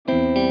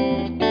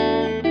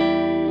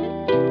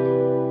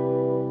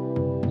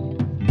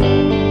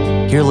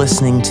You're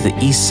listening to the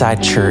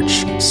Eastside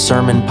Church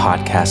Sermon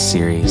Podcast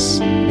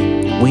Series.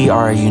 We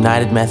are a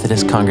United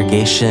Methodist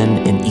congregation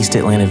in East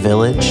Atlanta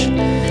Village.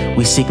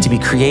 We seek to be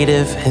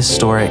creative,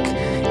 historic,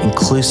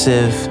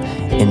 inclusive,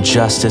 and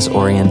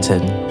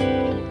justice-oriented.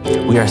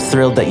 We are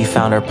thrilled that you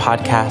found our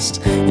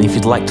podcast, and if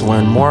you'd like to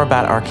learn more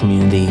about our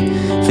community,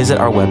 visit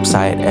our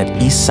website at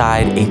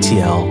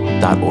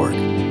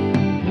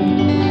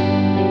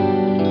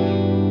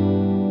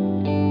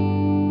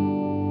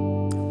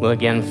eastsideatl.org. Well,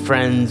 again,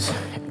 friends,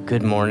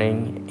 good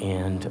morning,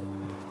 and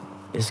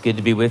it's good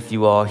to be with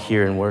you all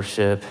here in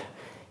worship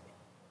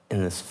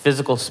in this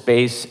physical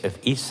space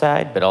of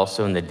Eastside, but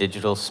also in the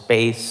digital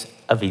space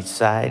of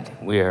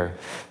Eastside. We are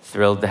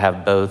thrilled to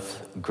have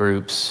both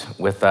groups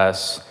with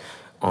us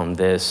on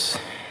this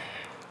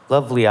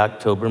lovely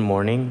October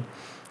morning,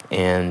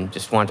 and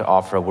just want to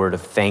offer a word of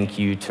thank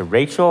you to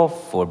Rachel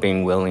for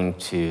being willing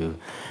to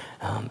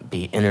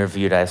be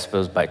interviewed, I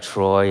suppose, by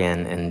Troy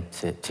and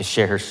to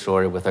share her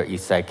story with our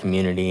Eastside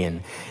community,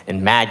 and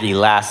Maggie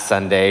last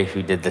Sunday,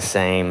 who did the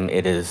same.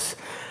 It is,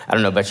 I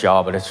don't know about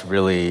y'all, but it's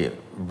really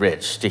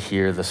rich to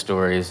hear the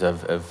stories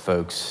of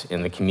folks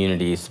in the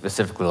community,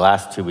 specifically the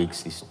last 2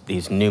 weeks,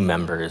 these new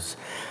members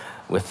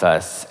with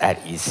us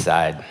at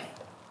Eastside.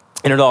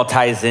 And it all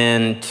ties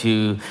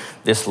into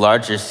this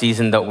larger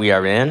season that we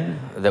are in,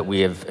 that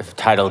we have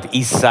titled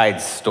Eastside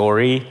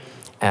Story,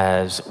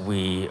 as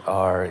we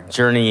are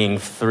journeying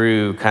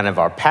through kind of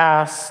our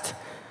past,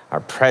 our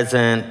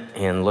present,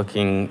 and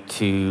looking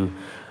to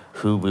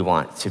who we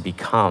want to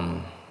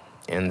become.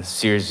 And the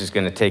series is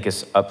going to take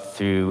us up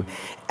through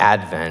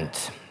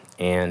Advent.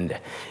 And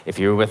if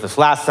you were with us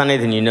last Sunday,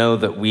 then you know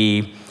that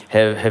we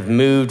have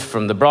moved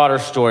from the broader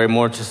story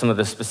more to some of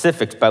the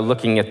specifics by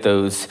looking at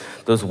those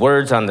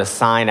words on the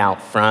sign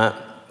out front: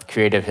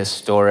 creative,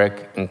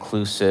 historic,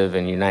 inclusive,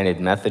 and United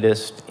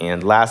Methodist.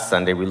 And last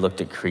Sunday, we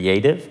looked at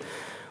creative,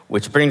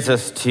 which brings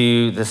us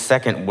to the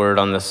second word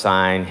on the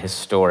sign,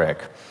 historic.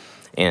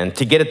 And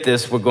to get at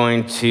this, we're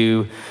going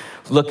to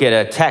look at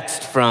a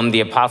text from the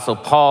Apostle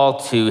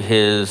Paul to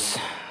his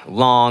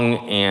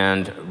long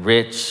and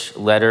rich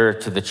letter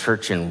to the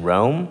church in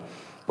Rome.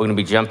 We're going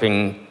to be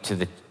jumping to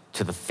the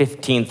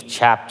 15th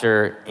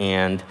chapter,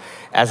 and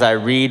as I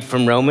read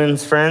from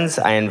Romans, friends,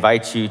 I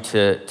invite you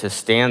to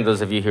stand,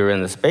 those of you who are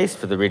in the space,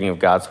 for the reading of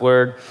God's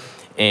word.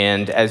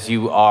 And as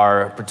you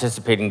are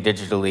participating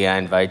digitally, I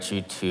invite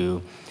you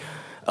to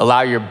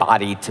allow your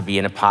body to be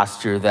in a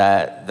posture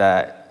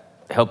that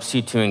helps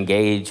you to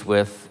engage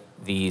with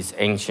these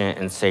ancient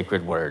and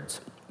sacred words.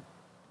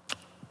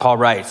 Paul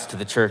writes to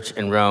the church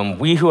in Rome,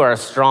 "We who are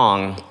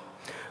strong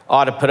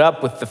ought to put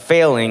up with the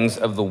failings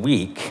of the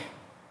weak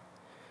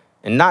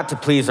and not to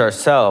please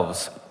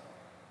ourselves.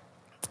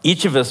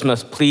 Each of us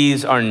must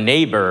please our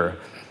neighbor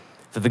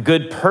for the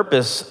good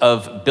purpose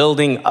of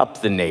building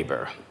up the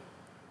neighbor.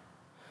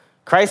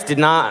 Christ did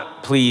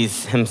not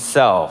please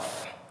himself,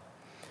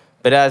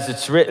 but as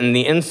it's written,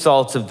 the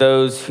insults of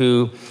those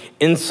who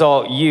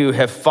insult you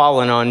have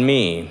fallen on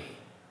me.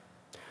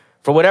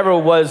 For whatever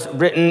was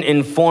written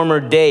in former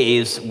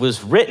days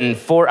was written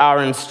for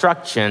our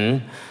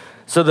instruction,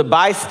 so that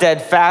by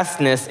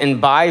steadfastness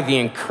and by the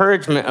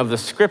encouragement of the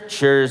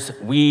scriptures,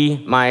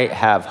 we might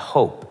have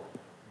hope.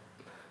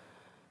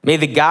 May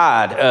the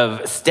God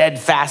of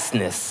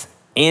steadfastness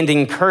and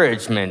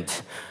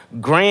encouragement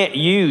grant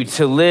you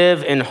to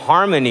live in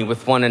harmony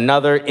with one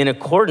another in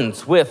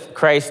accordance with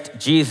Christ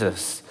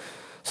Jesus,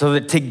 so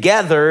that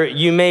together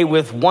you may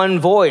with one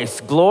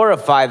voice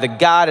glorify the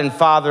God and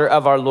Father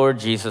of our Lord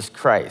Jesus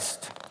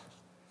Christ.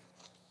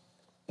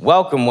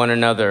 Welcome one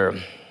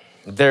another,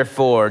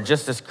 therefore,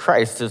 just as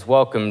Christ has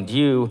welcomed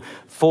you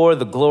for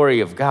the glory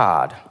of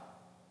God.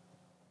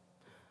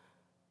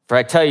 For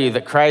I tell you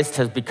that Christ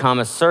has become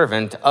a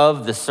servant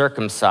of the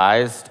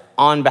circumcised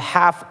on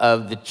behalf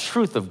of the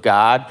truth of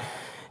God,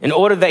 in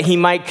order that he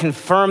might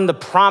confirm the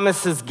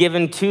promises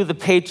given to the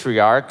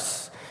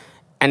patriarchs,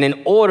 and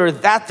in order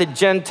that the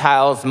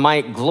Gentiles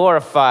might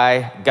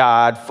glorify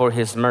God for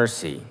his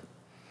mercy.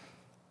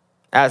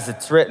 As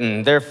it's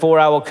written, therefore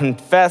I will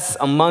confess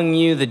among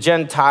you the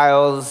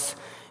Gentiles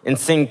and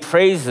sing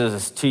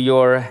praises to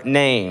your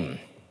name.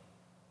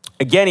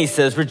 Again, he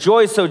says,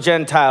 rejoice, O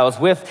Gentiles,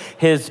 with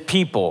his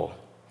people.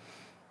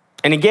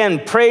 And again,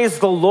 praise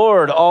the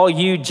Lord, all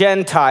you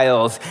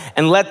Gentiles,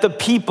 and let the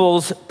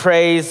peoples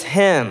praise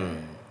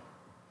him.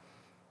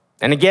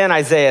 And again,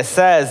 Isaiah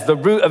says, the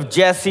root of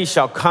Jesse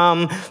shall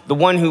come, the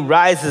one who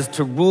rises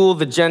to rule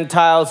the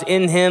Gentiles.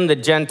 In him the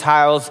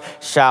Gentiles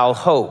shall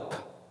hope.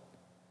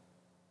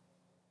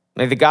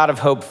 May the God of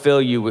hope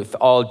fill you with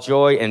all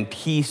joy and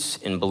peace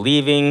in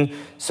believing,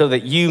 so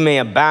that you may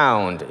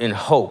abound in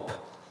hope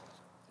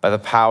by the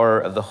power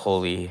of the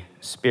Holy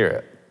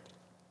Spirit."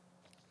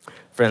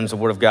 Friends, the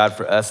word of God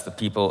for us, the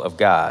people of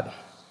God.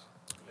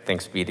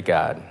 Thanks be to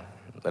God.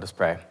 Let us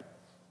pray.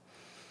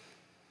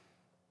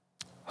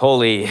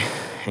 Holy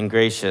and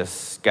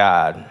gracious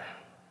God,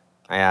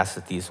 I ask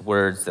that these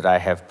words that I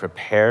have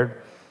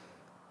prepared,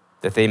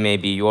 that they may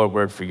be your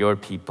word for your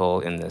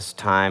people in this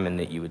time, and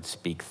that you would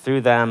speak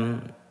through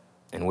them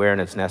and wherein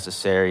it's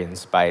necessary in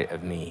spite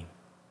of me.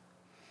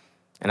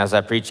 And as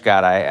I preach,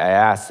 God, I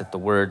ask that the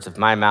words of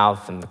my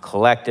mouth and the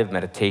collective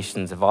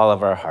meditations of all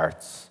of our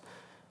hearts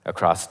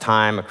across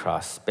time,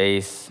 across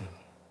space,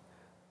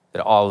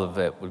 that all of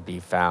it would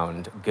be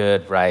found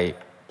good, right,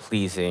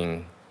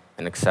 pleasing,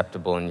 and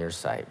acceptable in your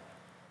sight.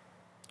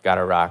 God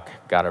our rock,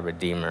 God our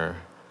redeemer,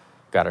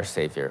 God our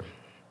savior.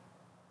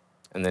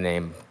 In the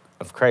name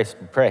of Christ,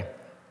 we pray.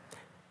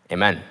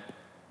 Amen.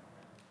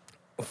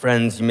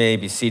 Friends, you may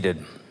be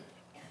seated.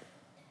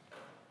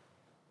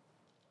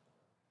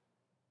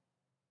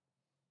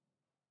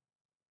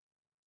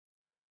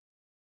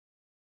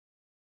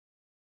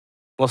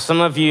 Well,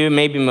 some of you,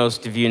 maybe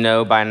most of you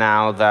know by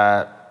now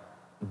that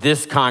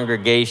this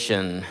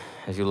congregation,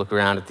 as you look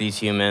around at these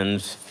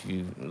humans, if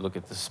you look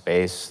at the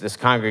space, this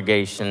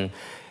congregation,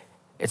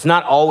 it's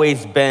not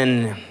always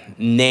been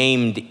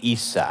named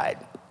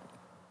Eastside.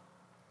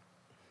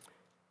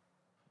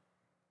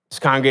 This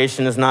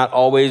congregation has not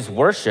always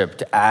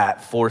worshiped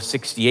at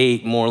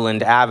 468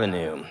 Moreland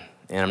Avenue.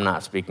 And I'm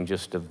not speaking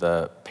just of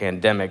the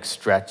pandemic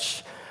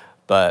stretch,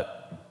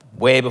 but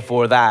way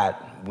before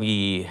that,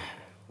 we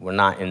were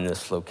not in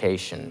this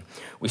location.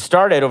 We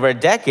started over a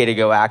decade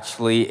ago,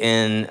 actually,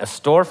 in a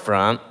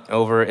storefront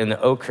over in the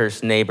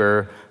Oakhurst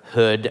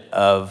neighborhood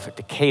of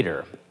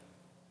Decatur.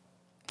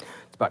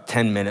 It's about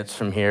 10 minutes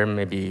from here,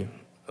 maybe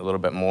a little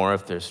bit more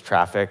if there's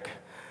traffic.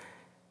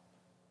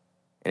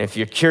 And if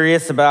you're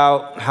curious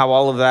about how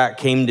all of that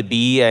came to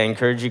be, I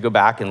encourage you to go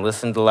back and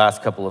listen to the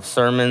last couple of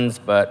sermons.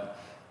 But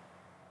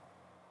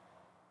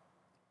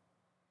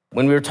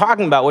when we were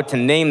talking about what to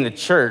name the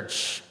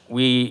church,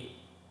 we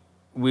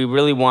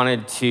really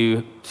wanted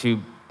to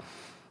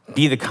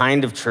be the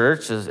kind of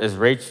church, as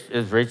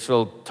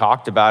Rachel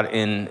talked about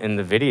in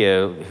the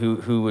video,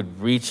 who would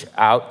reach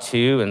out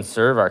to and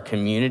serve our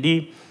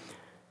community,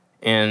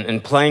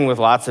 and playing with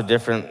lots of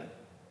different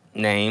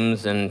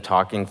names and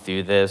talking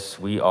through this,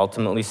 we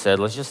ultimately said,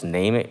 let's just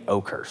name it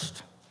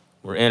Oakhurst.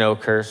 We're in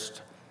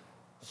Oakhurst,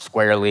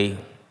 squarely,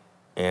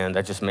 and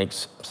that just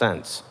makes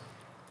sense.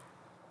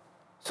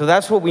 So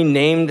that's what we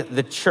named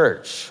the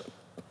church.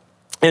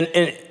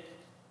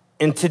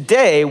 And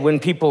today, when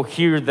people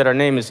hear that our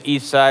name is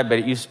Eastside, but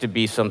it used to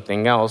be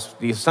something else,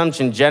 the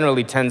assumption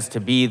generally tends to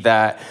be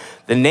that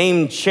the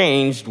name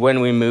changed when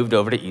we moved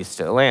over to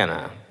East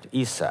Atlanta, to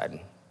Eastside.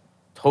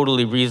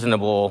 Totally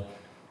reasonable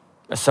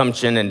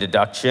assumption and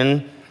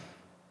deduction.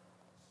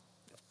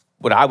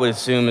 What I would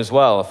assume as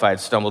well if I had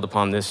stumbled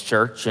upon this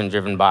church and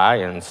driven by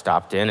and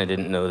stopped in and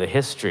didn't know the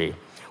history.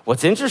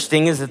 What's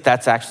interesting is that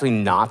that's actually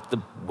not the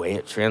way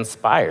it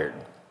transpired.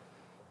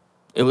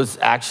 It was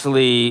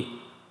actually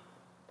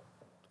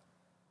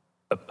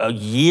a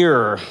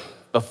year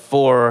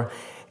before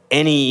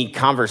any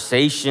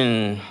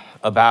conversation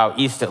about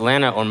East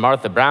Atlanta or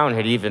Martha Brown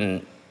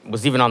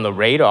was even on the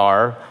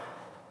radar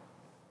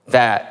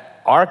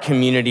that our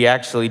community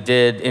actually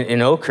did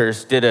in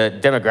Oakhurst did a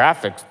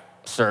demographic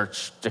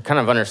search to kind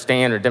of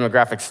understand, or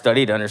demographic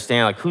study to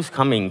understand, like, who's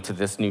coming to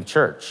this new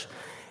church.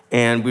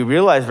 And we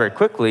realized very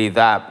quickly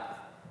that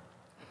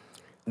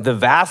the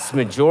vast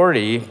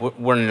majority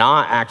were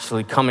not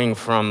actually coming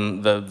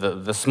from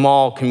the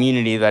small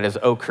community that is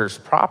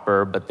Oakhurst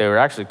proper, but they were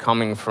actually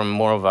coming from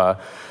more of a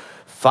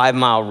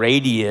 5-mile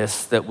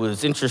radius that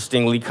was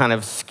interestingly kind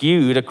of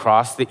skewed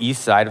across the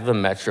east side of the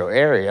metro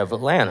area of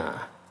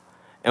Atlanta.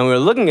 And we were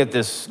looking at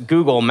this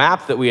Google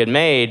map that we had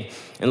made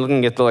and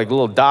looking at the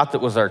little dot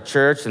that was our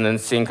church, and then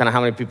seeing kind of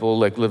how many people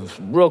lived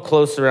real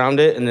close around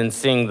it, and then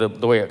seeing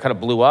the way it kind of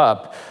blew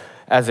up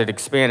as it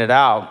expanded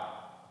out.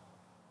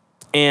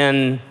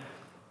 And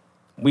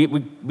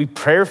we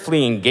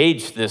prayerfully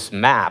engaged this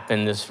map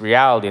and this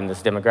reality and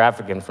this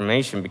demographic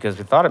information because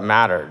we thought it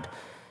mattered.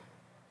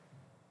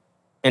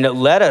 And it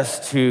led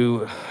us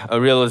to a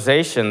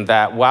realization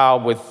that while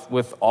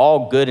with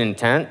all good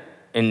intent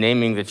in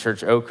naming the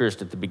church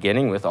Oakhurst at the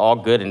beginning, with all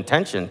good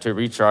intention to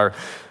reach our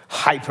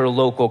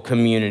hyper-local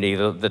community,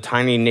 the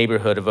tiny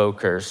neighborhood of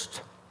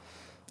Oakhurst,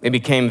 it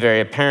became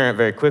very apparent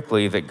very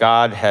quickly that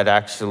God had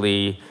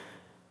actually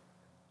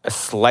a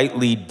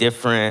slightly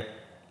different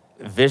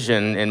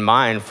vision in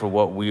mind for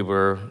what we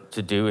were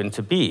to do and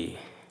to be.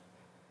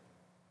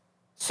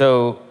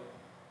 So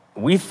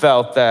we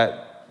felt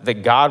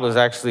that God was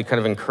actually kind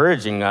of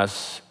encouraging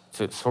us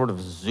to sort of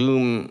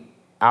zoom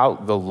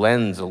out the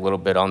lens a little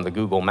bit on the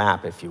Google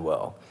map, if you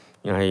will.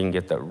 You know how you can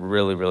get that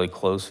really, really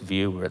close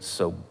view where it's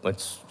so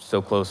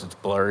close it's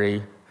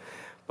blurry?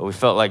 But we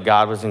felt like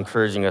God was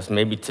encouraging us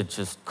maybe to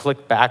just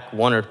click back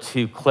 1 or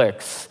 2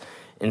 clicks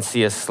and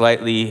see a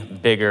slightly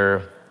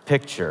bigger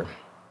picture.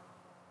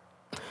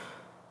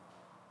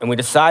 And we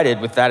decided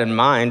with that in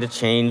mind to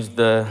change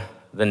the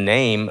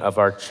name of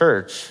our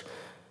church.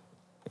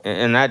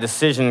 And that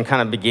decision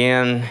kind of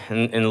began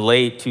in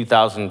late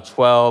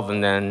 2012,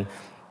 and then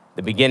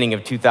the beginning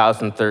of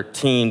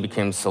 2013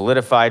 became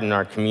solidified in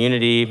our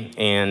community,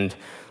 and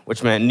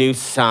which meant new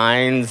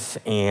signs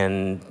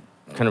and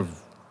kind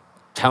of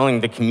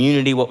telling the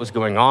community what was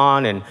going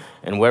on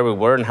and where we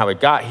were and how we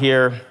got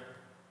here.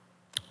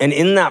 And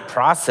in that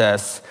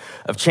process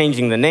of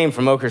changing the name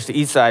from Oakhurst to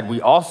Eastside,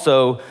 we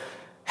also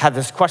had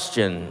this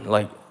question,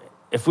 like,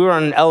 if we were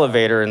on an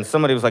elevator and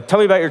somebody was like, tell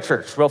me about your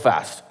church real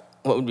fast,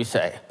 what would we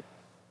say?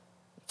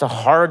 It's a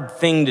hard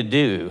thing to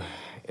do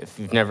if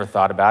you've never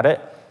thought about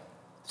it.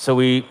 So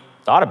we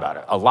thought about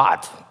it a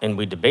lot, and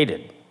we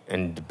debated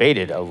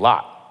a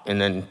lot,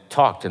 and then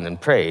talked and then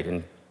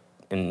prayed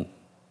and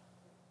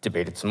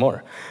debated some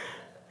more.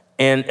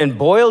 And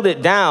boiled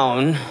it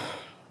down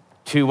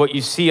to what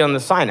you see on the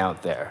sign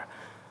out there.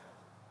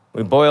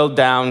 We boiled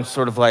down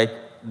sort of like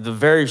the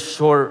very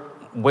short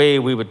way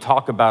we would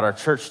talk about our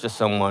church to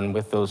someone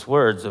with those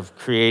words of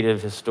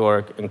creative,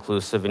 historic,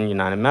 inclusive, and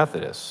United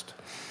Methodist.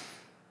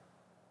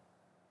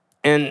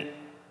 And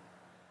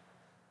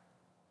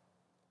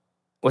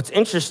what's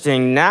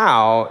interesting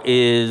now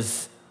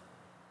is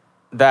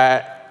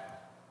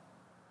that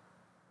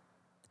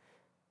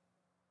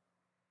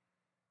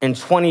in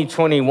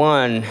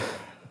 2021,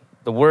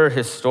 the word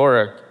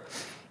historic,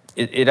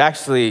 it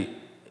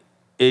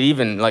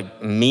even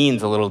like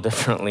means a little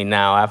differently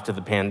now after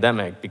the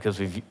pandemic because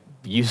we've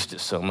used it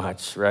so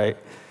much, right?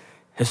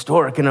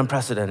 Historic and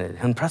unprecedented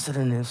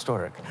and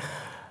historic.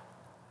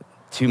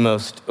 Two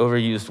most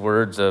overused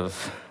words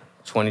of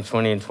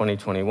 2020 and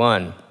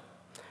 2021.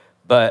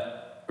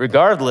 But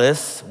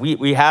regardless,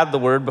 we had the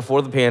word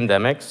before the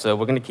pandemic, so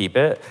we're gonna keep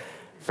it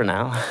for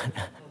now.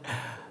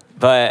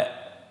 But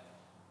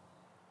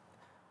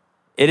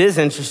it is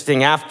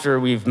interesting, after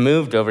we've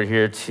moved over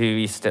here to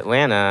East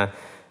Atlanta,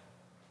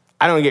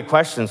 I don't get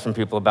questions from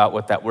people about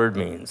what that word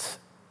means.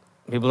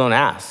 People don't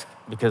ask,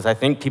 because I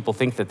think people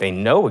think that they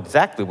know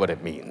exactly what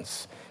it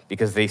means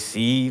because they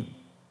see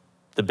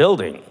the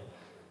building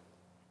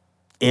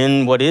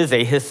in what is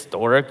a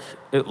historic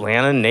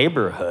Atlanta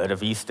neighborhood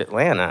of East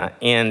Atlanta.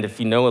 And if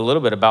you know a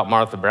little bit about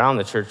Martha Brown,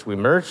 the church we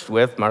merged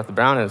with, Martha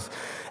Brown is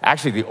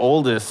actually the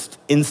oldest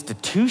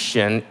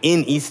institution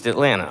in East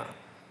Atlanta.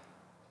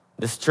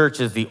 This church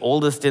is the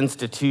oldest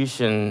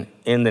institution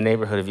in the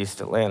neighborhood of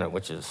East Atlanta,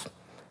 which is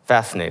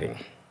fascinating.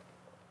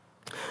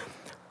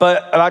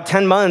 But about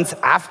 10 months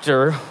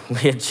after we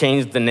had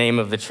changed the name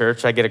of the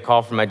church, I get a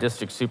call from my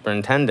district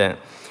superintendent,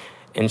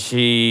 and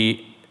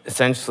she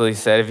essentially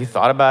said, have you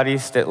thought about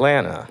East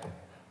Atlanta?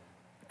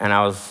 And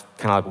I was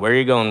kind of like, where are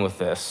you going with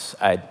this?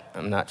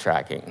 I'm not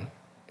tracking.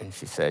 And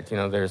she said,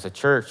 there's a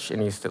church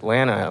in East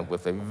Atlanta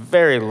with a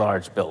very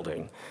large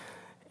building,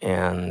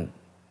 and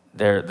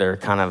they're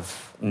kind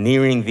of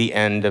nearing the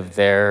end of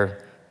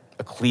their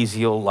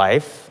ecclesial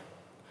life,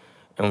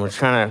 and we're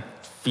trying to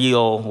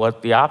feel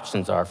what the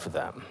options are for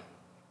them.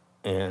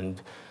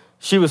 And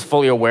she was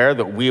fully aware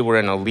that we were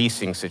in a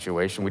leasing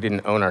situation. We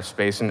didn't own our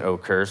space in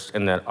Oakhurst,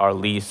 and that our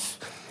lease,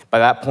 by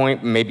that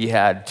point, maybe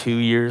had 2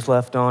 years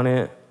left on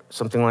it,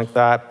 something like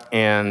that.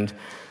 And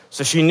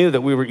so she knew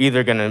that we were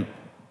either gonna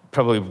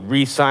probably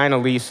re-sign a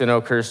lease in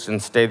Oakhurst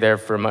and stay there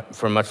for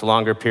a much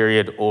longer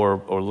period,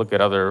 or look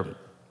at other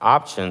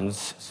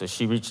options. So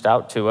she reached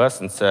out to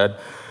us and said,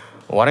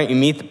 well, why don't you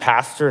meet the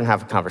pastor and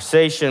have a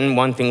conversation?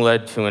 One thing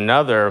led to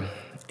another,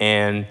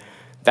 and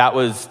that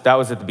was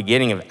at the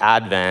beginning of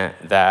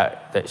Advent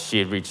that she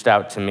had reached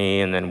out to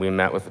me, and then we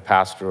met with the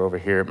pastor over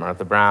here at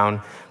Martha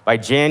Brown. By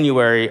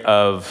January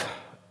of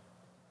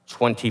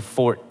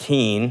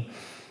 2014,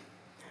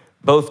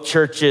 both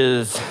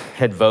churches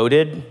had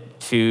voted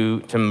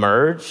to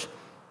merge,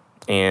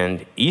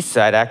 and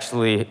Eastside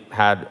actually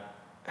had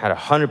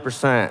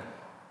 100%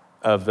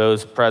 of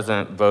those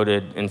present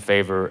voted in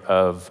favor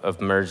of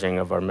merging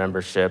of our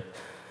membership.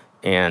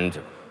 And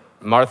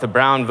Martha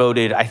Brown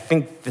voted, I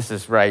think this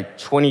is right,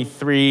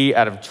 23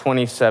 out of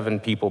 27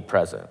 people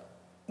present,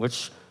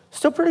 which is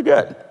still pretty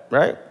good,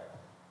 right?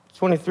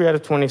 23 out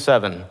of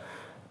 27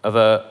 of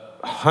a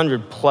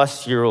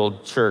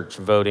 100-plus-year-old church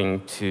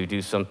voting to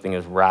do something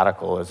as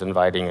radical as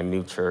inviting a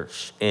new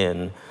church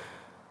in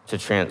to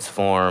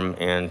transform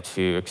and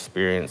to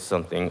experience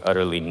something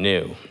utterly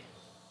new.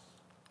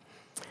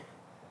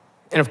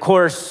 And of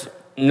course,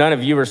 none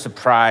of you are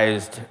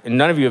surprised, and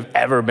none of you have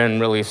ever been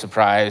really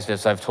surprised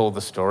as I've told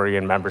the story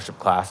in membership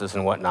classes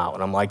and whatnot,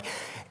 when I'm like,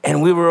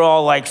 and we were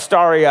all like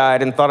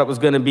starry-eyed and thought it was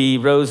gonna be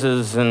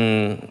roses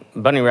and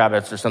bunny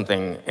rabbits or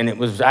something, and it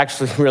was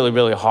actually really,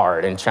 really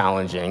hard and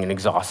challenging and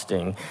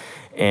exhausting.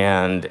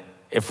 And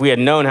if we had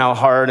known how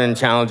hard and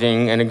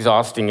challenging and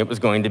exhausting it was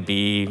going to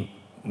be,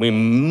 we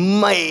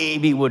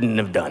maybe wouldn't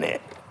have done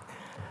it.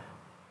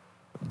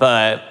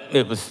 But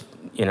it was,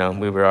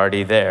 we were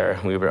already there.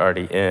 We were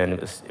already in.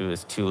 It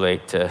was too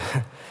late to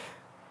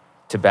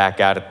back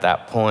out at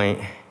that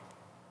point.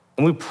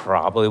 And we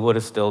probably would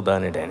have still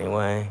done it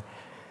anyway.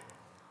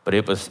 But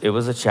it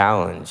was a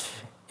challenge.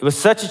 It was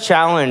such a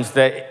challenge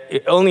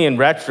that only in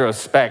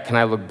retrospect can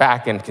I look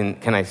back and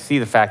can I see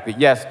the fact that,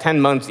 yes, 10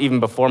 months even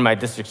before my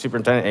district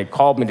superintendent had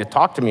called me to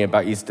talk to me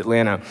about East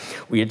Atlanta,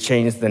 we had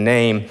changed the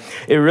name.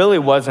 It really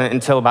wasn't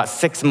until about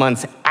 6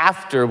 months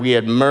after we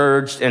had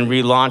merged and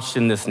relaunched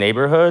in this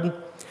neighborhood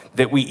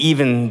that we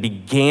even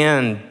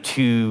began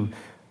to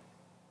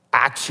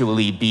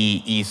actually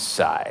be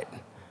Eastside.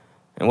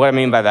 And what I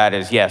mean by that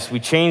is, yes, we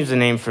changed the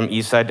name from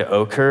Eastside to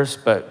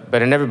Oakhurst,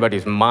 but in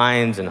everybody's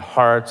minds and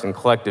hearts and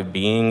collective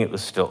being, it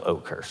was still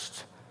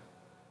Oakhurst.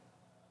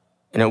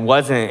 And it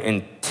wasn't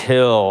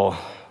until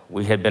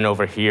we had been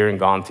over here and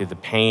gone through the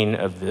pain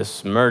of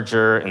this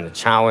merger and the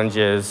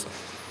challenges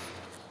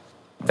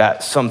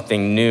that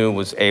something new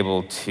was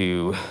able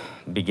to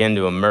begin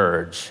to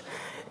emerge.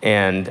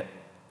 And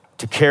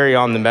to carry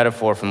on the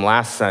metaphor from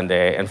last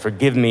Sunday, and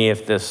forgive me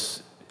if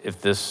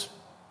this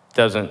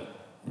doesn't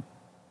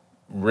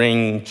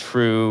ring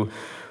true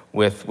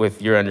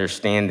with your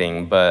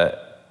understanding,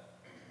 but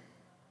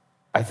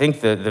I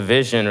think the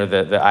vision or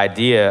the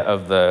idea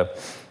of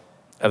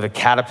the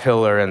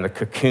caterpillar and the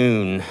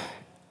cocoon,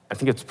 I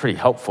think it's pretty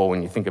helpful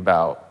when you think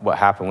about what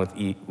happened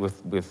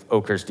with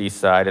Oakhurst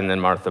Eastside and then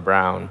Martha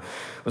Brown.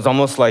 It was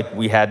almost like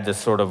we had to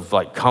sort of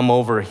like come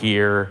over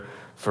here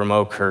from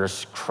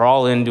Oakhurst,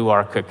 crawl into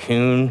our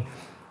cocoon,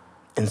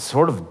 and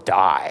sort of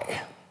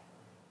die,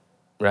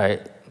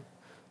 right?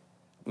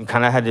 We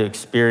kind of had to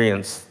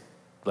experience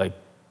like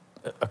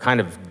a kind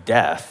of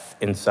death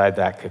inside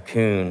that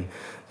cocoon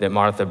that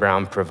Martha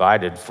Brown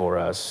provided for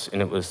us.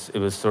 And it was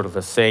sort of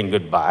a saying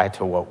goodbye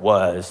to what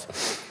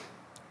was,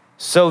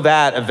 so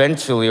that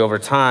eventually over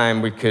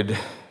time we could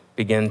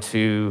begin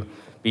to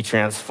be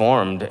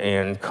transformed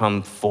and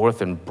come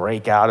forth and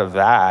break out of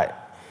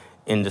that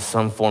into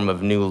some form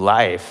of new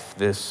life,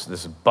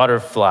 this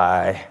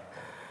butterfly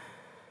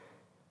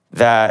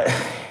that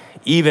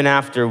even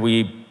after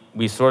we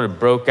sort of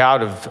broke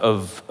out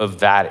of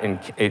that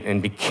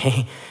and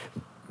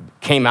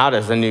came out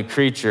as a new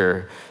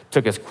creature,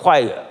 took us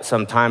quite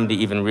some time to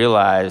even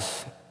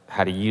realize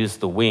how to use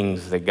the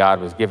wings that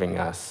God was giving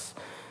us.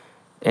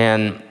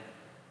 And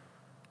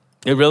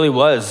it really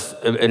was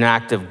an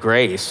act of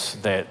grace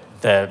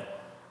that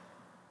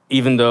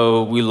even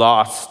though we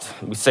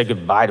said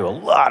goodbye to a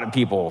lot of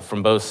people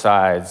from both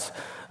sides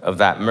of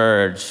that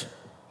merge,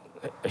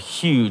 a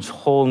huge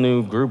whole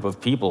new group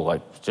of people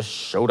like just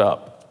showed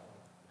up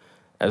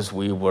as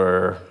we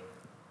were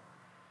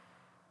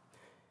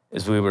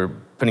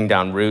putting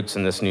down roots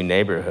in this new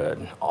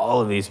neighborhood.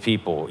 All of these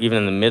people, even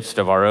in the midst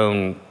of our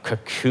own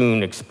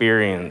cocoon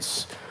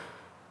experience,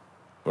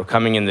 were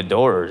coming in the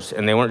doors.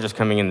 And they weren't just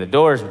coming in the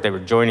doors, but they were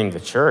joining the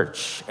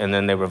church. And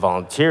then they were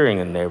volunteering,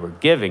 and they were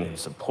giving and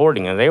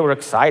supporting, and they were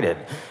excited.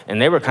 And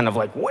they were kind of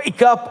like,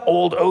 wake up,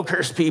 old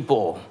Oakhurst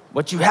people.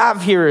 What you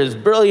have here is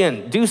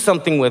brilliant. Do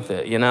something with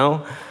it, you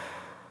know?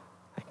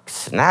 Like,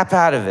 snap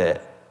out of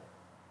it.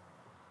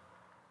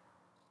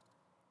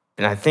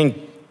 And I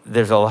think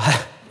there's a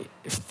lot,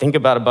 if you think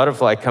about a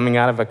butterfly coming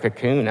out of a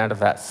cocoon, out of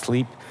that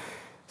sleep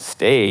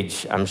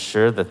stage, I'm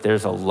sure that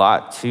there's a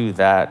lot to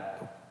that.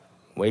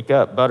 Wake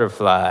up,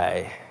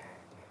 butterfly,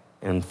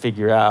 and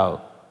figure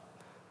out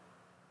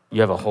you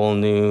have a whole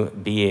new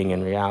being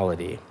and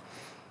reality.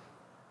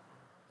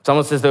 It's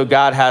almost as though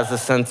God has a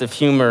sense of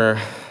humor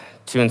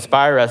to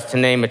inspire us to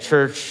name a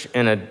church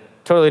in a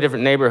totally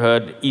different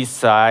neighborhood,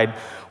 Eastside,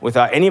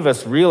 without any of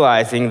us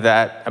realizing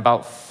that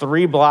about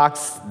 3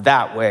 blocks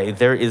that way,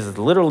 there is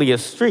literally a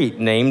street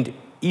named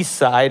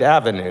Eastside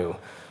Avenue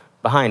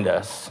behind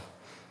us.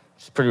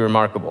 It's pretty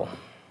remarkable.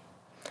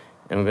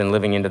 And we've been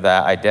living into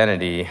that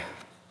identity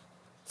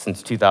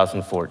since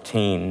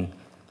 2014.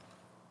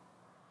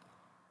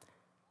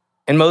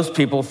 And most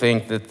people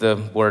think that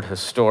the word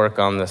historic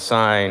on the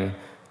sign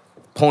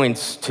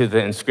points to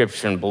the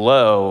inscription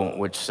below,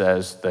 which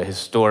says the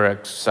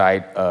historic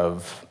site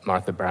of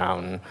Martha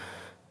Brown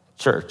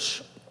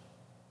Church.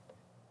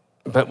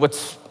 But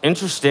what's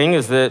interesting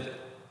is that,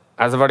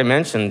 as I've already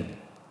mentioned,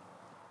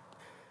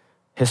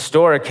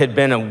 historic had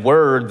been a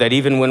word that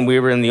even when we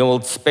were in the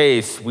old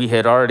space, we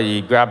had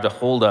already grabbed a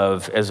hold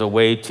of as a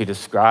way to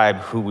describe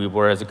who we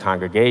were as a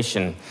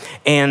congregation.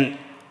 And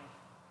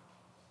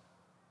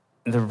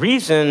the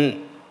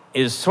reason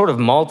is sort of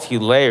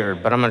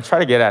multi-layered, but I'm going to try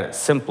to get at it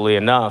simply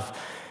enough.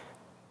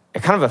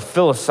 At kind of a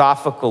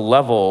philosophical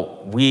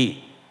level,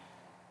 the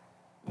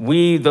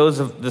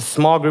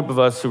small group of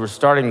us who were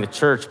starting the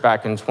church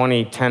back in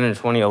 2010 and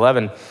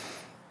 2011,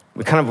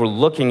 we kind of were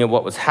looking at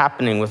what was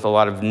happening with a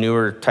lot of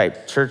newer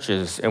type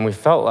churches, and we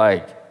felt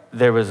like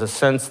there was a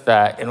sense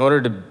that in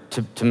order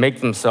to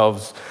make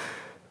themselves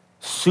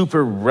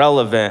super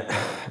relevant,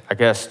 I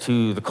guess,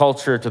 to the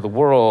culture, to the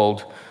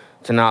world,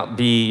 to not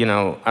be,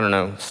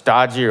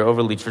 stodgy or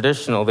overly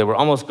traditional, they were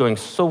almost going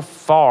so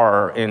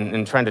far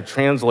in trying to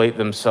translate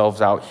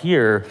themselves out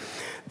here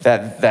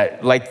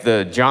that like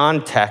the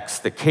John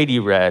text that Katie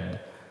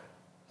read,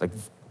 like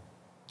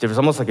there was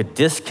almost like a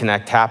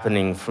disconnect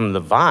happening from the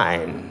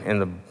vine,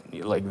 and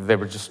they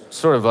were just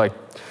sort of like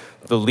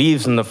the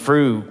leaves and the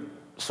fruit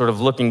sort of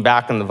looking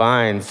back on the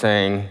vine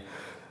saying,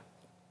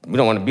 we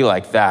don't want to be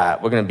like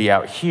that. We're going to be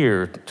out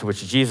here, to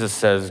which Jesus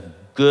says,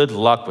 good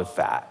luck with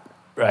that,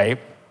 right?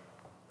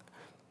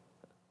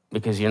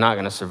 Because you're not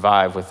going to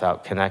survive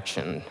without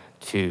connection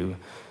to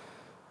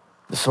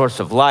the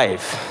source of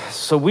life.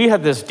 So we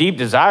had this deep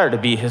desire to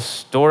be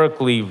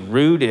historically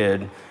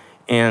rooted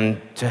and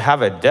to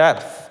have a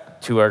depth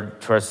to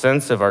our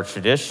sense of our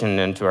tradition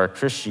and to our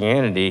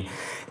Christianity.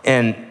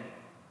 And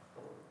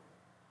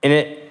And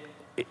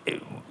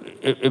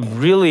it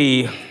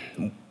really,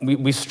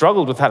 we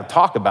struggled with how to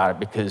talk about it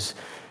because,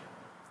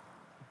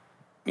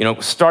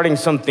 starting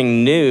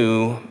something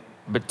new,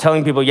 but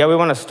telling people, yeah, we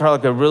want to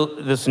start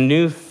like this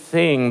new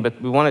thing,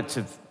 but we want it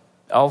to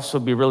also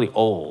be really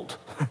old.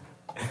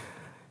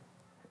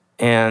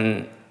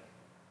 And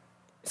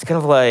it's kind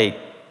of like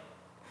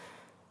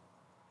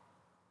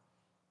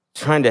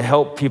trying to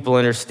help people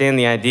understand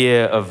the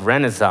idea of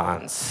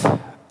Renaissance,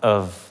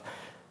 of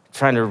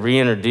trying to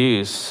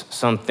reintroduce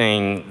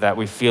something that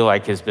we feel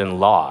like has been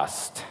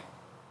lost.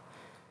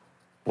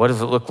 What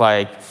does it look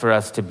like for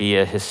us to be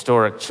a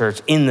historic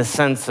church in the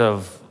sense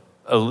of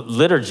a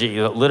liturgy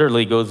that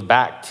literally goes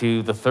back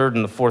to the 3rd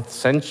and the 4th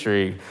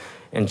century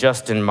and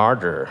Justin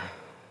Martyr?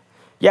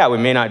 Yeah, we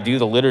may not do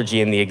the liturgy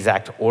in the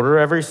exact order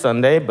every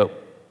Sunday, but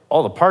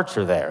all the parts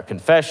are there.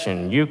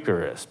 Confession,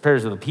 Eucharist,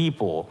 prayers of the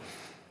people,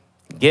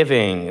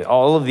 giving,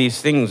 all of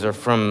these things are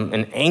from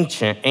an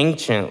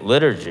ancient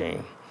liturgy.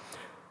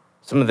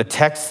 Some of the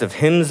texts of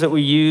hymns that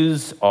we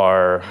use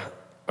are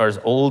as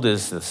old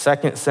as the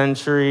 2nd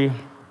century.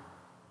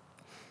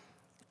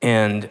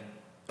 And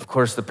of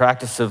course, the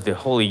practice of the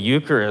Holy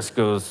Eucharist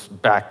goes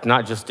back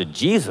not just to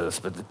Jesus,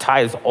 but it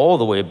ties all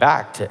the way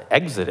back to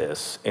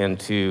Exodus and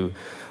to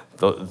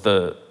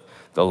the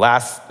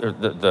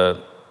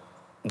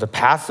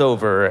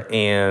Passover,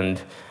 and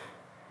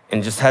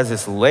just has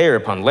this layer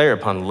upon layer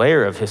upon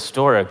layer of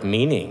historic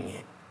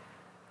meaning.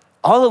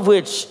 All of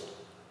which,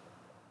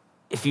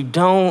 if you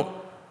don't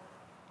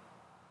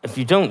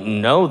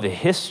know the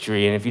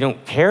history and if you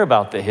don't care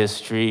about the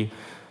history,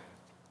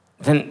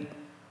 then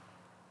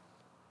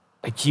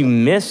you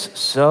miss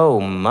so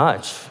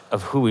much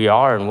of who we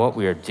are and what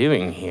we are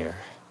doing here.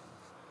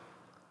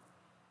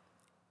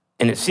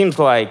 And it seems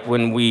like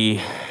when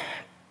we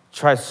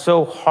try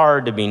so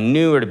hard to be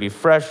new or to be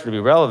fresh or to be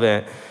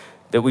relevant,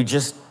 that we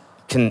just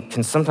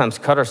can sometimes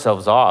cut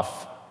ourselves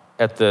off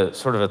at the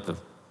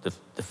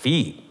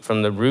feet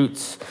from the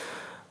roots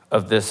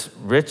of this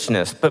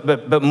richness.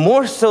 But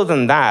more so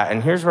than that,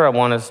 and here's where I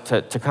want us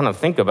to kind of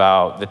think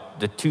about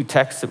the two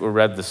texts that were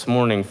read this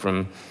morning,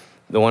 from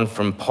the one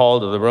from Paul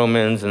to the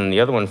Romans and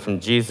the other one from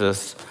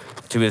Jesus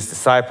to his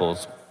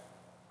disciples.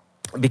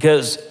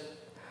 Because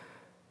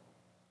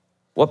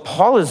what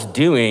Paul is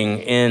doing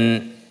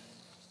in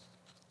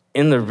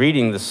the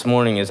reading this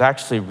morning is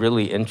actually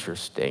really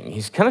interesting.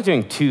 He's kind of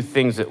doing two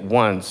things at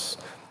once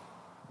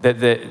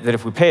that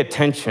if we pay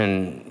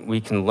attention, we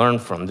can learn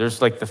from.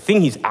 There's like the thing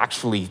he's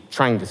actually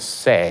trying to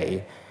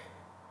say,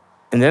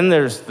 and then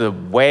there's the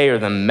way or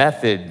the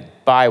method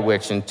by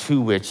which and to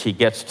which he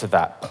gets to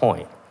that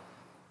point.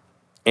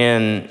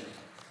 And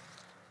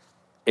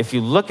if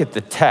you look at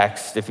the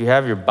text, if you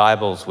have your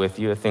Bibles with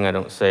you, a thing I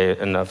don't say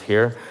enough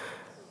here,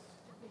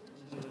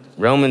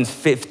 Romans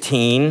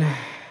 15,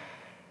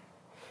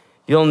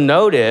 you'll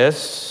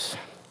notice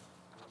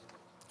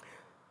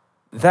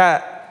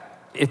that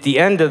at the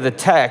end of the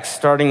text,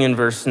 starting in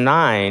verse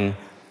 9,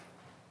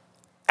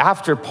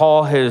 after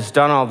Paul has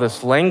done all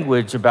this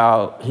language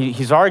about,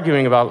 he's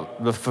arguing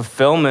about the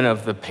fulfillment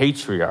of the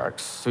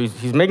patriarchs. So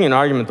he's making an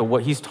argument that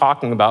what he's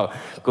talking about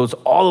goes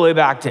all the way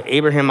back to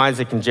Abraham,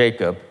 Isaac, and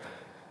Jacob.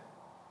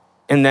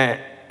 And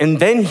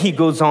then he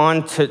goes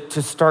on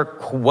to start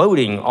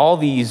quoting all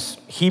these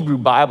Hebrew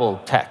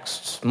Bible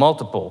texts,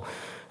 multiple.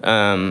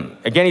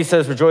 Again, he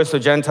says, rejoice, O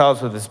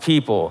Gentiles, with his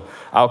people.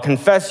 I'll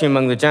confess you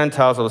among the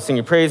Gentiles. I will sing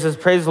your praises.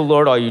 Praise the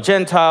Lord, all you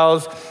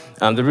Gentiles.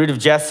 The root of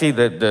Jesse,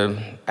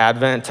 the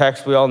Advent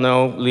text we all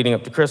know leading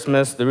up to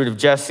Christmas. The root of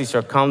Jesse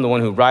shall come, the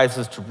one who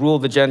rises to rule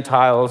the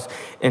Gentiles.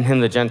 In him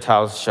the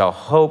Gentiles shall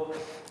hope.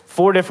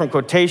 4 different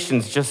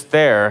quotations just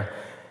there.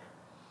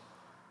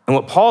 And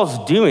what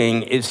Paul's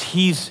doing is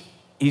he's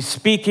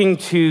speaking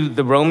to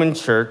the Roman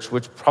church,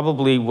 which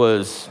probably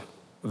was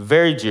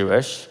very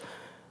Jewish,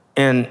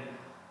 and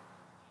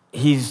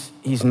he's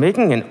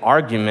making an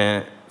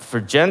argument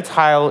for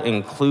Gentile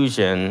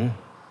inclusion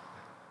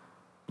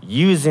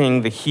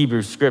using the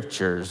Hebrew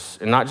scriptures,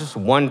 and not just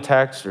one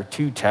text or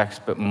 2 texts,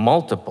 but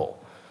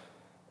multiple.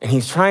 And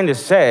he's trying to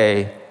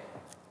say,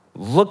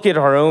 look at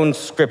our own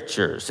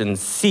scriptures and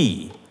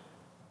see.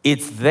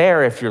 It's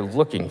there if you're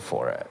looking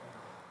for it.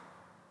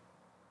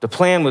 The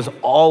plan was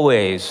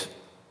always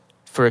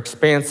for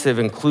expansive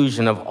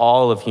inclusion of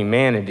all of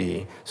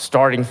humanity,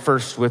 starting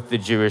first with the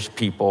Jewish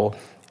people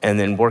and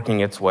then working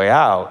its way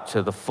out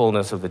to the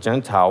fullness of the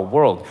Gentile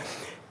world.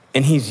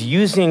 And he's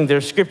using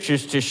their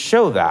scriptures to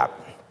show that.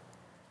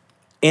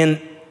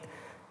 And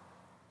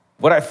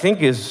what I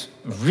think is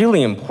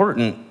really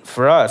important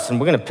for us, and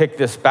we're going to pick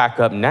this back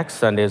up next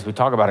Sunday as we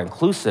talk about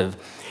inclusive,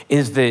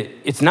 is that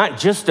it's not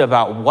just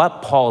about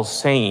what Paul's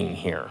saying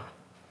here.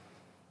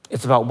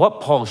 It's about what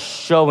Paul's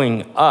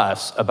showing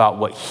us about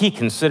what he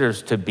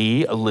considers to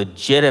be a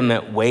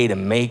legitimate way to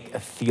make a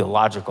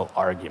theological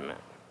argument.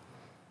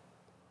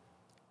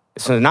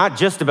 So not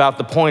just about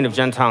the point of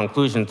Gentile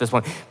inclusion at this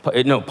point.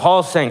 No,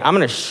 Paul's saying, I'm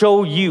going to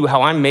show you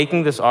how I'm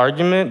making this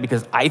argument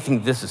because I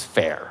think this is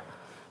fair.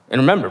 And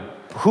remember,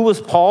 who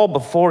was Paul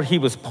before he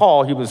was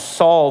Paul? He was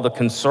Saul, the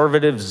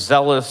conservative,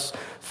 zealous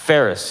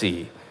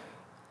Pharisee.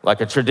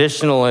 like a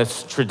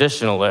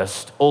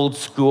traditionalist, old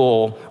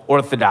school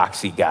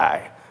orthodoxy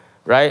guy,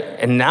 right?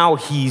 And now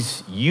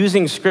he's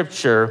using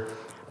scripture,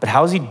 but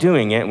how is he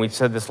doing it? And we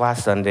said this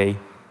last Sunday,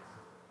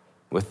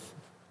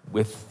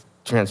 with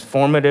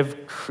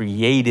transformative,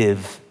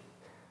 creative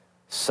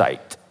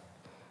sight.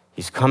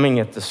 He's coming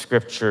at the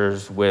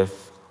scriptures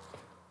with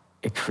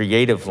a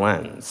creative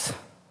lens.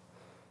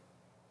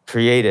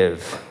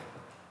 Creative,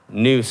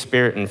 new,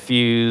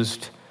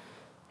 spirit-infused,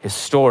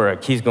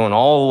 historic. He's going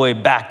all the way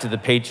back to the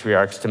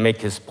patriarchs to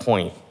make his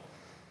point.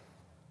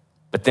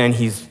 But then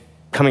he's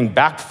coming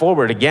back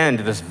forward again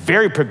to this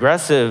very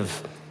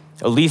progressive,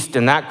 at least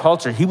in that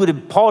culture.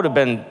 Paul would have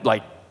been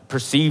like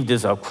perceived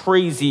as a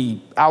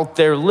crazy, out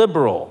there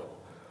liberal,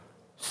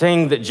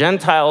 saying that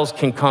Gentiles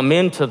can come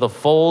into the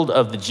fold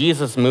of the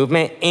Jesus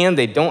movement and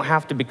they don't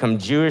have to become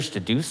Jewish to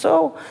do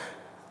so.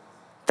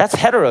 That's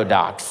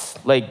heterodox.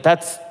 Like,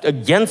 that's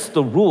against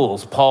the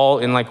rules, Paul,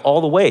 in like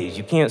all the ways.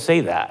 You can't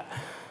say that.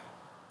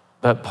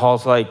 But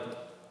Paul's like,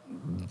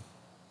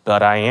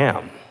 but I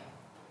am.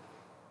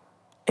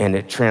 And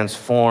it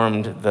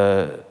transformed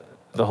the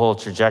whole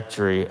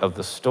trajectory of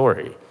the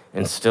story,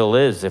 and still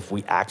is if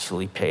we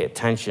actually pay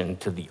attention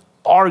to the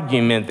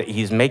argument that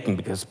he's making,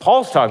 because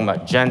Paul's talking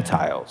about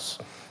Gentiles.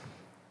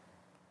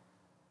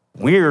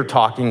 We're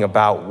talking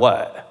about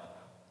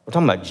what? We're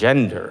talking about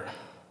gender.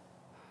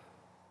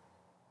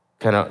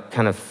 Kind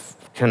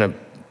of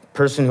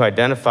person who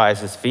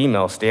identifies as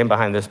female stand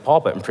behind this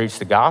pulpit and preach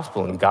the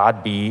gospel, and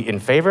God be in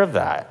favor of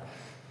that.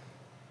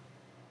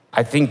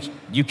 I think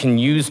you can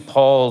use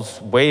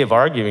Paul's way of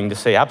arguing to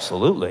say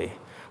absolutely.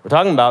 We're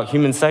talking about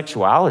human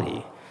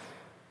sexuality.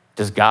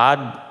 Does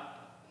God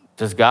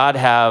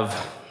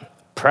have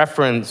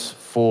preference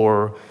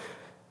for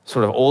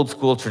sort of old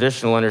school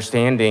traditional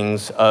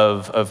understandings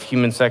of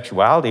human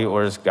sexuality,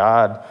 or is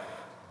God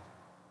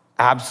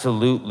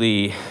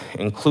absolutely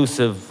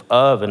inclusive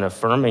of and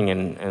affirming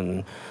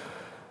and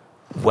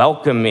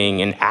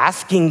welcoming and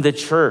asking the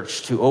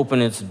church to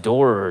open its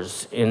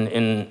doors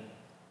in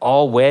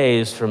all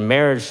ways, from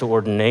marriage to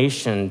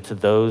ordination, to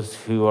those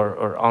who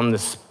are on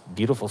this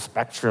beautiful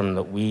spectrum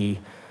that we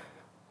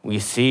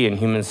see in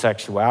human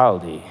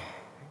sexuality?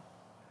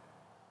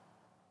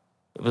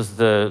 It was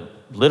the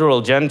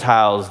literal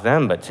Gentiles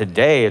then, but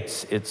today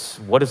it's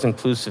what does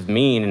inclusive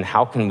mean and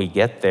how can we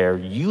get there,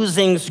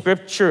 using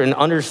scripture and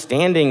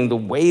understanding the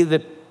way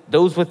that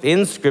those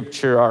within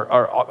scripture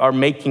are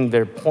making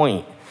their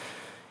point.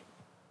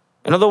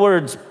 In other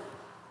words,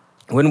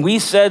 when we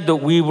said that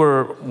we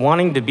were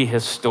wanting to be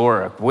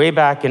historic way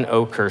back in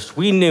Oakhurst,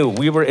 we knew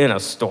we were in a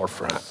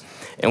storefront.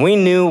 And we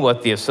knew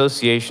what the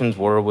associations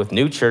were with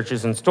new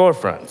churches and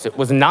storefronts. It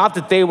was not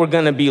that they were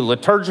going to be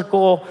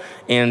liturgical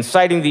and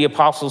citing the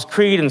Apostles'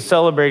 Creed and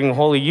celebrating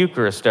Holy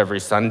Eucharist every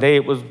Sunday.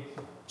 It was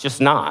just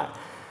not.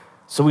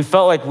 So we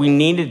felt like we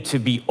needed to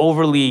be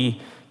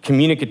overly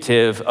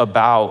communicative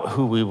about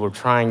who we were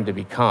trying to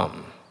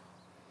become.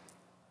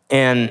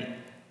 And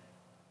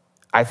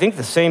I think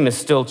the same is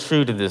still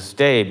true to this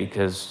day,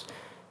 because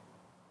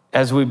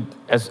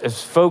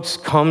as folks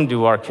come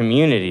to our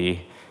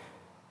community,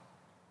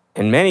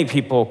 and many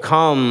people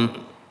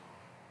come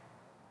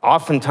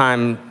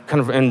oftentimes kind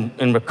of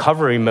in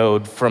recovery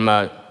mode from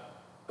a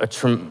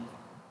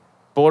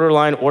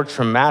borderline or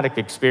traumatic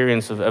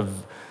experience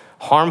of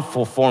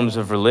harmful forms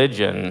of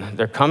religion.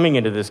 They're coming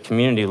into this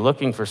community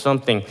looking for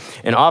something,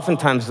 and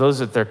oftentimes those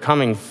that they're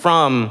coming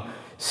from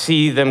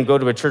see them go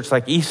to a church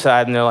like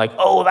Eastside, and they're like,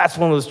 oh, that's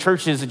one of those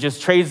churches that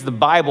just trades the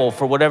Bible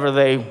for whatever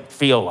they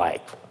feel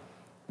like.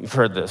 You've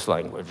heard this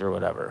language or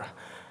whatever.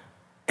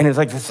 And it's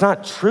like, that's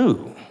not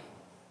true.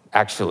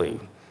 Actually,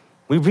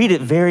 we read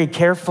it very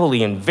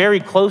carefully and very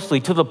closely,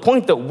 to the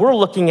point that we're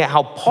looking at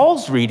how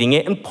Paul's reading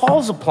it and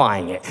Paul's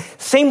applying it.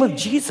 Same with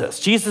Jesus.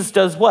 Jesus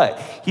does what?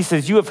 He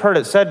says, you have heard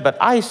it said, but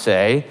I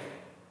say.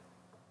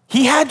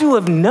 He had to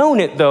have known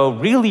it, though,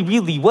 really,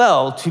 really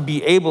well to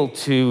be able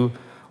to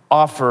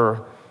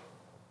offer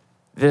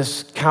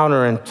this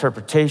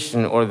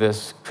counter-interpretation or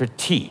this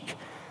critique.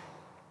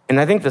 And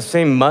I think the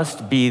same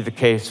must be the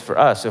case for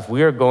us. If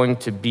we are going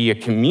to be a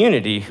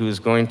community who is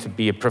going to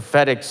be a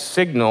prophetic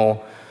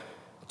signal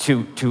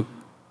to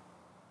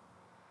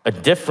a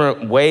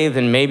different way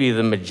than maybe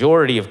the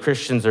majority of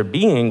Christians are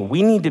being,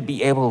 we need to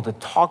be able to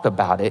talk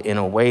about it in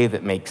a way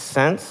that makes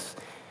sense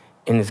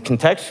and is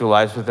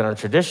contextualized within our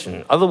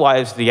tradition.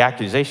 Otherwise, the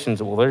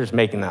accusations of, well, they're just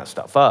making that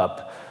stuff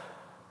up,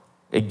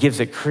 it gives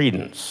it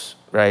credence,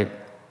 right?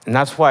 And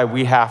that's why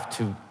we have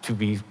to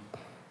be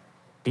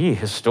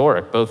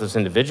historic, both as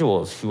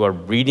individuals who are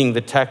reading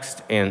the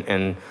text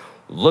and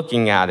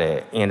looking at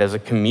it, and as a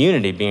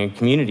community, being a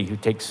community who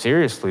takes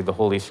seriously the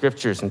Holy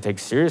Scriptures and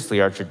takes seriously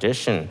our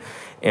tradition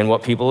and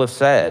what people have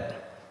said.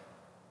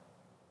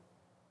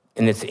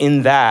 And it's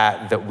in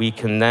that we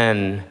can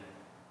then,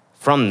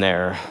 from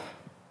there,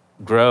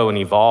 grow and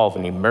evolve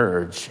and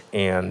emerge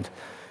and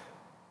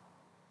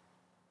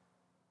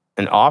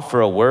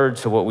offer a word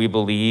to what we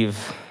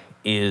believe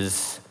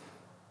is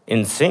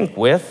in sync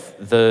with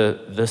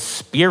the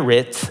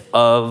spirit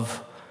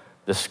of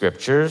the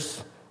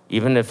Scriptures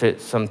even if it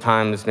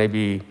sometimes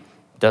maybe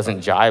doesn't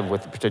jive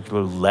with a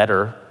particular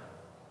letter,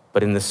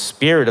 but in the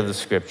spirit of the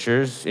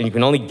scriptures. And you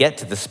can only get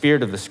to the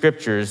spirit of the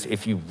scriptures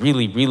if you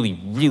really, really,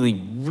 really,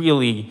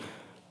 really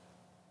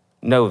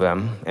know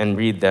them and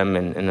read them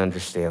and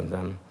understand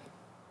them.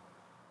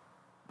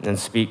 And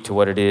speak to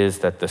what it is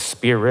that the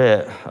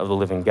Spirit of the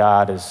living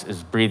God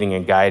is breathing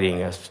and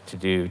guiding us to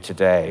do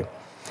today.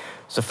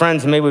 So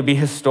friends, may we be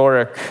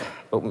historic,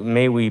 but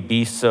may we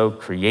be so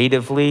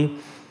creatively,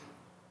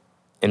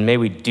 and may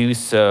we do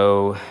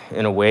so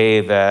in a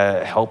way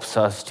that helps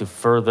us to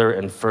further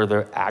and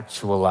further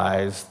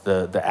actualize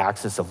the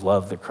axis of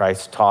love that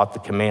Christ taught, the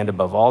command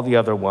above all the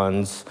other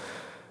ones.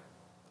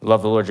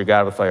 Love the Lord your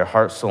God with all your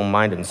heart, soul,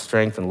 mind, and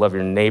strength, and love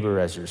your neighbor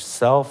as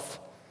yourself.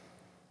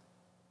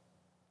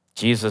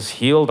 Jesus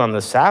healed on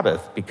the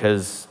Sabbath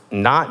because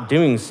not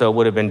doing so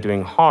would have been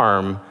doing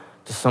harm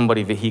to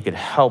somebody that he could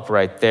help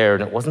right there.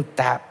 And it wasn't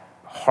that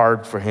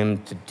hard for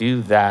him to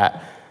do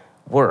that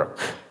work.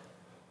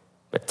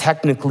 But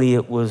technically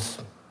it was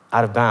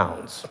out of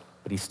bounds,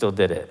 but he still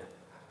did it.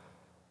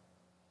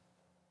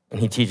 And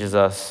he teaches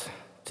us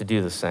to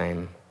do the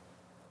same.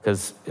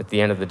 Because at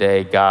the end of the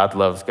day, God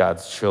loves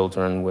God's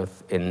children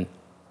with an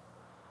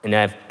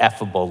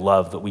ineffable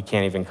love that we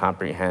can't even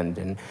comprehend.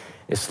 And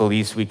it's the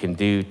least we can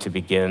do to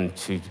begin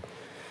to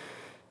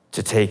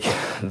take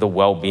the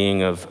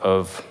well-being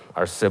of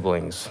our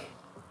siblings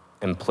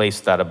and place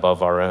that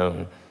above our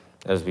own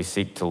as we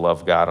seek to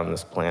love God on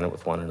this planet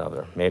with one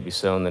another. May it be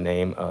so in the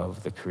name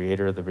of the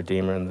Creator, the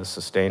Redeemer, and the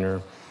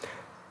Sustainer.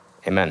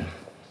 Amen.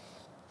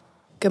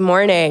 Good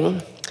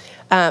morning.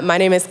 My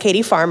name is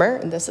Katie Farmer,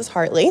 and this is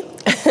Hartley.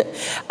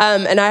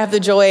 And I have the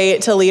joy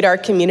to lead our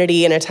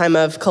community in a time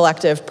of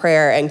collective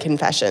prayer and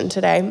confession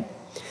today.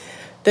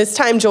 This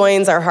time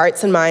joins our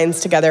hearts and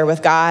minds together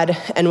with God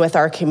and with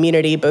our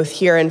community, both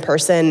here in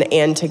person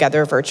and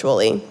together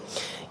virtually.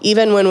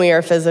 Even when we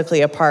are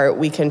physically apart,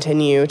 we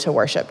continue to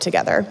worship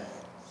together.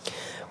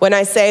 When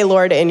I say,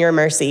 Lord, in your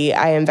mercy,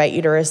 I invite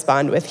you to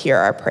respond with, hear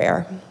our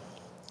prayer.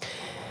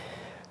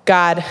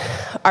 God,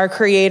 our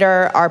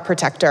creator, our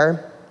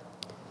protector,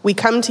 we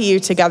come to you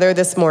together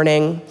this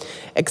morning,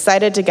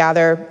 excited to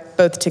gather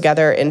both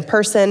together in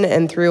person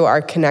and through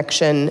our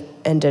connection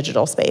and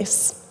digital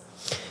space.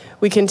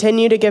 We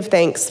continue to give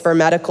thanks for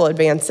medical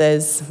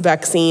advances,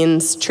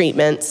 vaccines,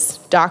 treatments,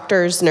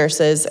 doctors,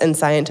 nurses, and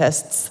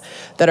scientists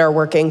that are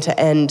working to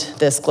end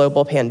this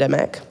global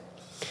pandemic.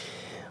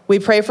 We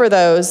pray for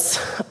those,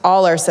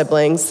 all our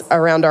siblings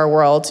around our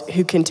world,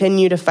 who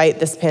continue to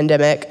fight this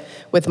pandemic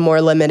with more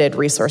limited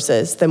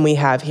resources than we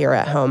have here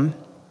at home.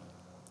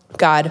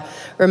 God,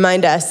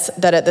 remind us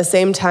that at the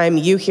same time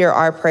you hear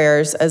our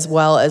prayers as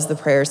well as the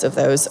prayers of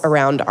those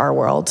around our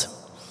world.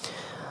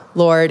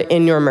 Lord,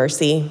 in your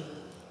mercy,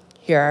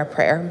 hear our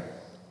prayer.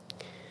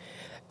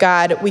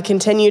 God, we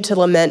continue to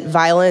lament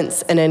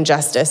violence and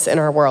injustice in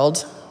our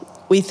world.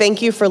 We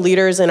thank you for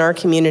leaders in our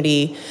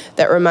community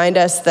that remind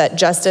us that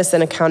justice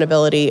and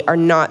accountability are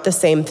not the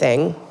same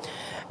thing,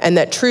 and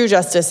that true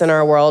justice in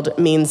our world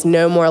means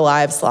no more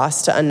lives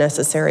lost to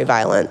unnecessary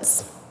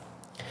violence.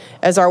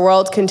 As our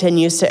world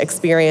continues to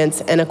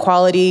experience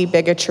inequality,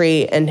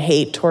 bigotry, and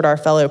hate toward our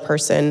fellow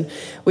person,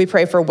 we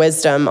pray for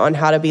wisdom on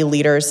how to be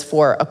leaders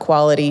for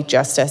equality,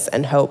 justice,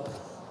 and hope.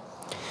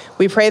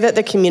 We pray that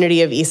the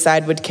community of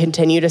Eastside would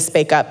continue to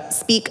speak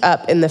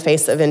up in the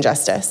face of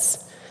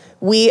injustice.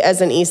 We, as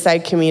an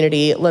Eastside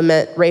community,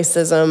 lament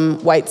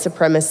racism, white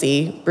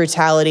supremacy,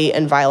 brutality,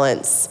 and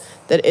violence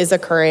that is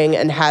occurring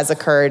and has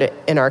occurred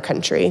in our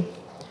country.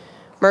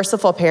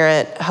 Merciful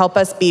Parent, help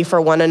us be for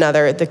one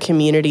another the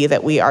community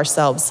that we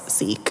ourselves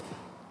seek.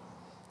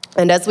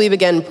 And as we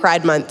begin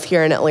Pride Month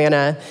here in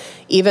Atlanta,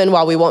 even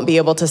while we won't be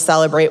able to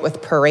celebrate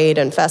with parade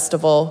and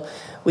festival,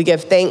 we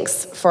give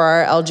thanks for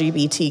our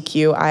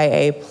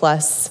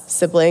LGBTQIA+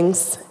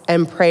 siblings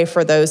and pray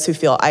for those who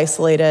feel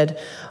isolated,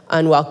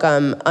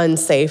 unwelcome,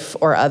 unsafe,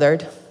 or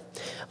othered.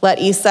 Let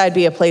Eastside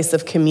be a place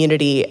of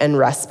community and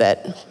respite.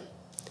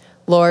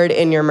 Lord,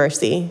 in your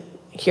mercy,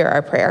 hear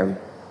our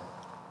prayer.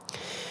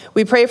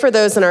 We pray for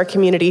those in our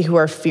community who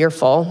are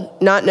fearful,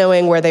 not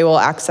knowing where they will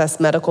access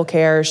medical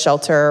care,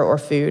 shelter, or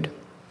food.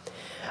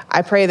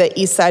 I pray that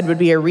Eastside would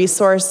be a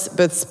resource,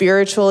 both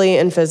spiritually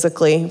and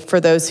physically,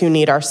 for those who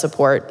need our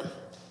support.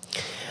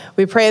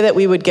 We pray that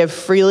we would give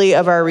freely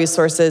of our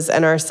resources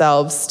and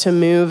ourselves to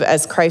move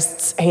as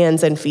Christ's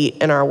hands and feet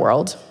in our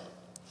world.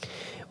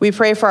 We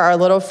pray for our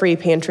little free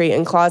pantry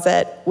and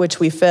closet, which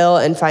we fill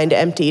and find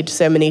emptied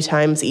so many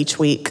times each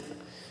week.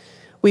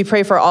 We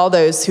pray for all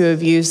those who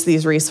have used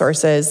these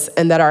resources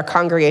and that our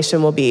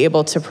congregation will be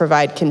able to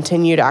provide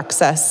continued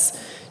access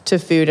to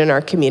food in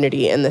our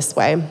community in this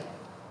way.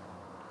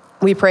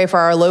 We pray for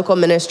our local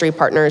ministry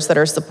partners that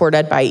are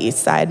supported by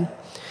Eastside,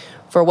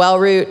 for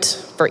Wellroot,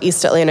 for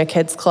East Atlanta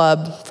Kids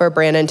Club, for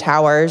Brandon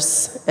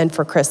Towers, and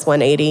for Chris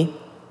 180.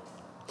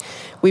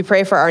 We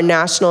pray for our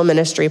national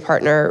ministry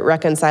partner,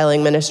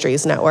 Reconciling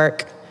Ministries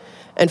Network,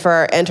 and for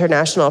our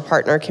international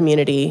partner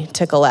community,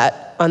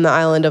 Ticolette, on the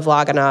island of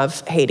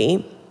Laganov,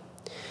 Haiti.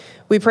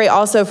 We pray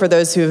also for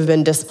those who have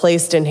been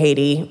displaced in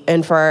Haiti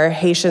and for our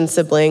Haitian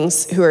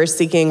siblings who are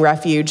seeking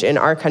refuge in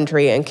our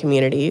country and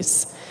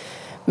communities.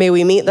 May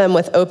we meet them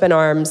with open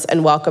arms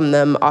and welcome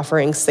them,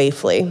 offering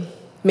safely.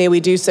 May we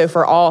do so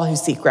for all who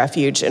seek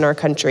refuge in our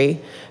country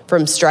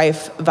from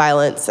strife,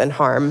 violence, and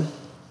harm.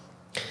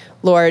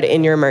 Lord,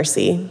 in your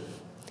mercy,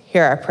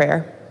 hear our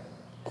prayer.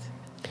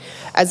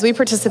 As we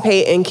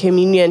participate in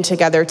communion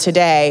together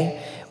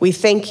today, we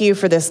thank you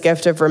for this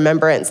gift of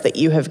remembrance that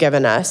you have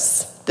given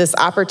us, this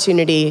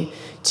opportunity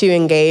to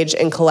engage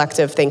in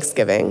collective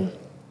thanksgiving,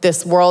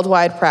 this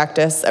worldwide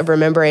practice of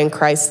remembering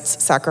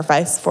Christ's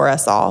sacrifice for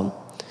us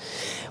all.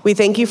 We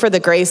thank you for the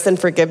grace and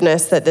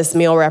forgiveness that this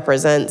meal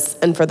represents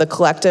and for the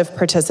collective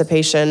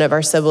participation of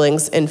our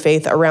siblings in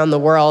faith around the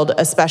world,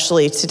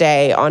 especially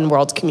today on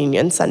World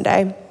Communion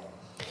Sunday.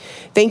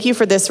 Thank you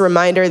for this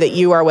reminder that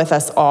you are with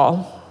us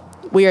all.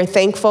 We are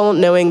thankful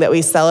knowing that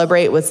we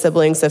celebrate with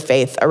siblings of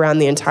faith around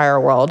the entire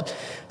world,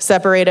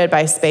 separated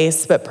by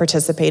space, but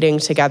participating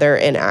together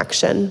in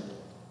action.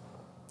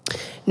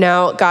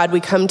 Now, God, we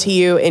come to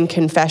you in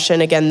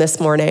confession again this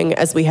morning,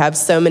 as we have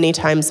so many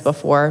times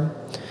before.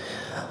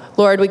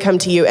 Lord, we come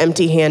to you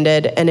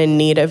empty-handed and in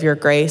need of your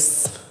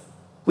grace.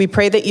 We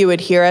pray that you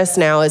would hear us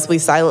now as we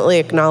silently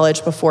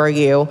acknowledge before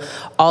you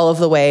all of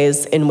the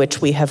ways in which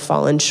we have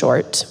fallen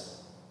short.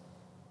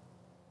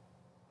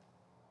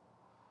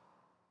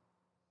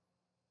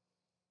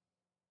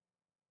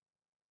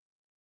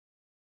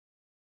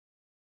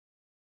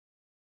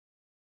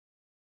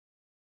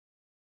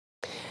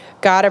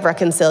 God of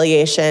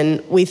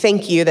reconciliation, we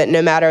thank you that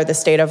no matter the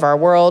state of our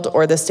world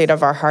or the state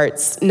of our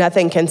hearts,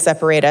 nothing can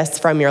separate us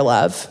from your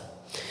love.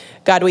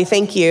 God, we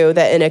thank you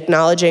that in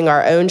acknowledging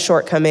our own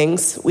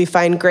shortcomings, we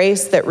find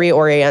grace that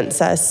reorients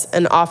us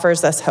and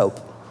offers us hope.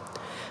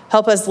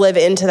 Help us live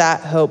into that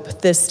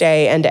hope this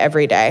day and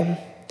every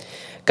day.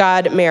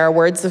 God, may our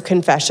words of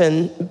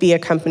confession be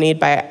accompanied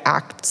by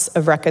acts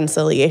of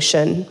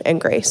reconciliation and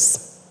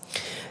grace.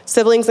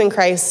 Siblings in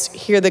Christ,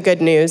 hear the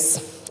good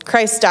news.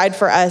 Christ died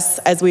for us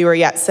as we were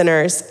yet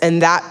sinners,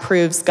 and that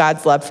proves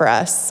God's love for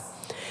us.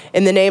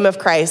 In the name of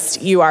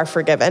Christ, you are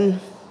forgiven.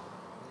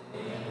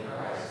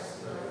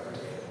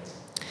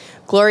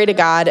 Glory to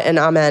God and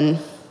amen.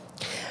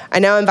 I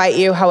now invite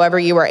you, however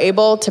you are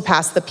able, to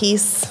pass the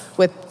peace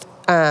with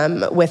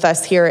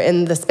us here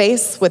in the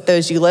space, with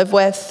those you live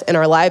with, in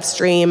our live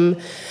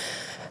stream.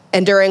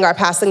 And during our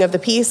passing of the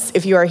peace,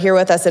 if you are here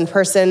with us in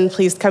person,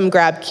 please come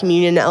grab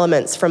communion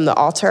elements from the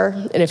altar.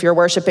 And if you're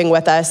worshiping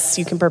with us,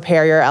 you can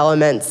prepare your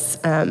elements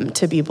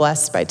to be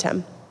blessed by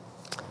Tim.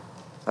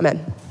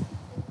 Amen.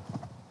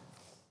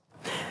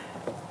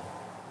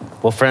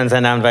 Well, friends, I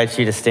now invite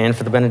you to stand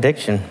for the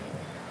benediction.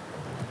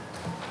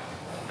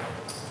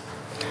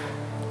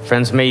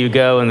 Friends, may you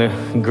go in the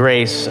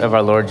grace of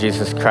our Lord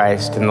Jesus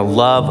Christ, in the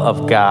love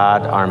of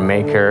God, our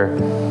Maker,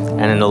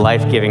 and in the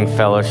life-giving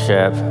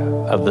fellowship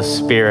of the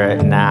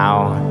Spirit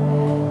now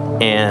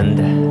and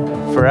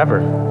forever.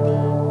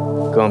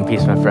 Go in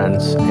peace, my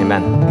friends.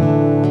 Amen.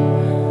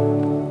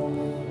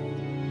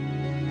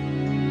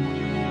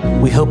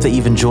 We hope that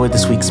you've enjoyed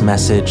this week's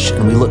message,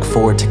 and we look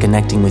forward to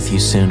connecting with you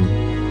soon.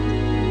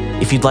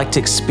 If you'd like to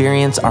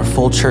experience our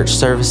full church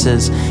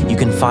services, you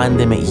can find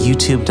them at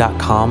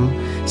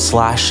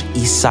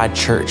youtube.com/Eastside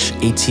Church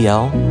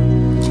ATL.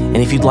 And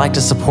if you'd like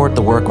to support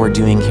the work we're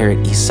doing here at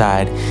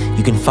Eastside,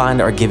 you can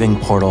find our giving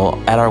portal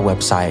at our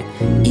website,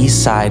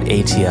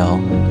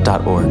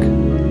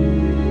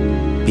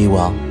 eastsideatl.org. Be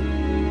well.